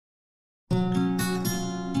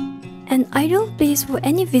An ideal place for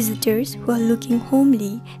any visitors who are looking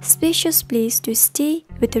homely, spacious place to stay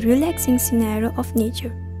with a relaxing scenario of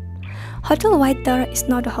nature. Hotel White Tara is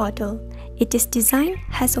not a hotel. It is designed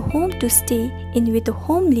as a home to stay in with a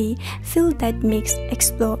homely feel that makes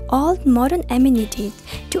explore all modern amenities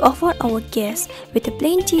to offer our guests with a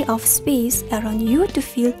plenty of space around you to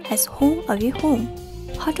feel as home away home.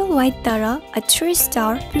 Hotel White Tara, a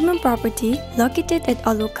 3-star premium property located at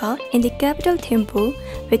Olakha in the capital Thimphu,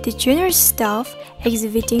 with a generous staff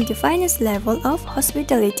exhibiting the finest level of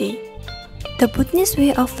hospitality. The Bhutanese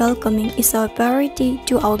way of welcoming is our priority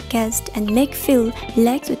to our guests and make feel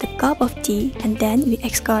relaxed with a cup of tea, and then we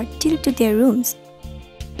escort till to their rooms.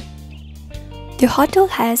 The hotel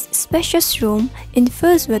has spacious room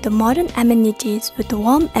infused with the modern amenities with a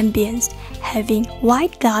warm ambience, having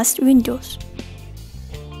wide glass windows.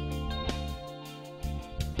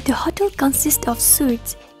 The hotel consists of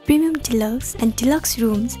suites, premium deluxe and deluxe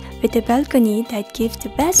rooms with a balcony that gives the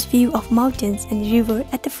best view of mountains and river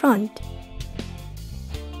at the front.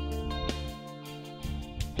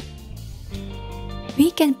 We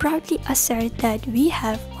can proudly assert that we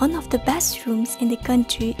have one of the best rooms in the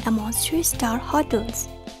country among 3-star hotels.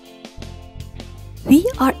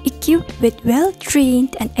 We are equipped with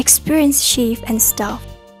well-trained and experienced chef and staff.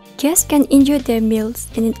 Guests can enjoy their meals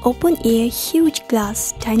in an open-air, huge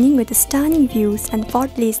glass dining with stunning views and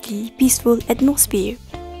effortlessly peaceful atmosphere.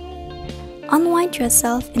 Unwind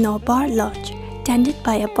yourself in our bar lodge, tended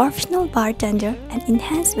by a professional bartender and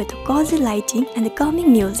enhanced with cozy lighting and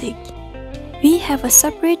calming music. We have a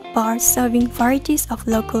separate bar serving varieties of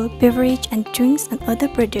local beverage and drinks and other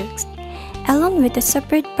products, along with a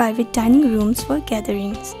separate private dining rooms for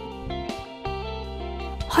gatherings.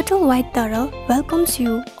 Hotel White Tara welcomes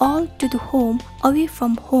you all to the home away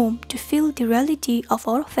from home to feel the reality of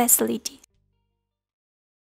our facility.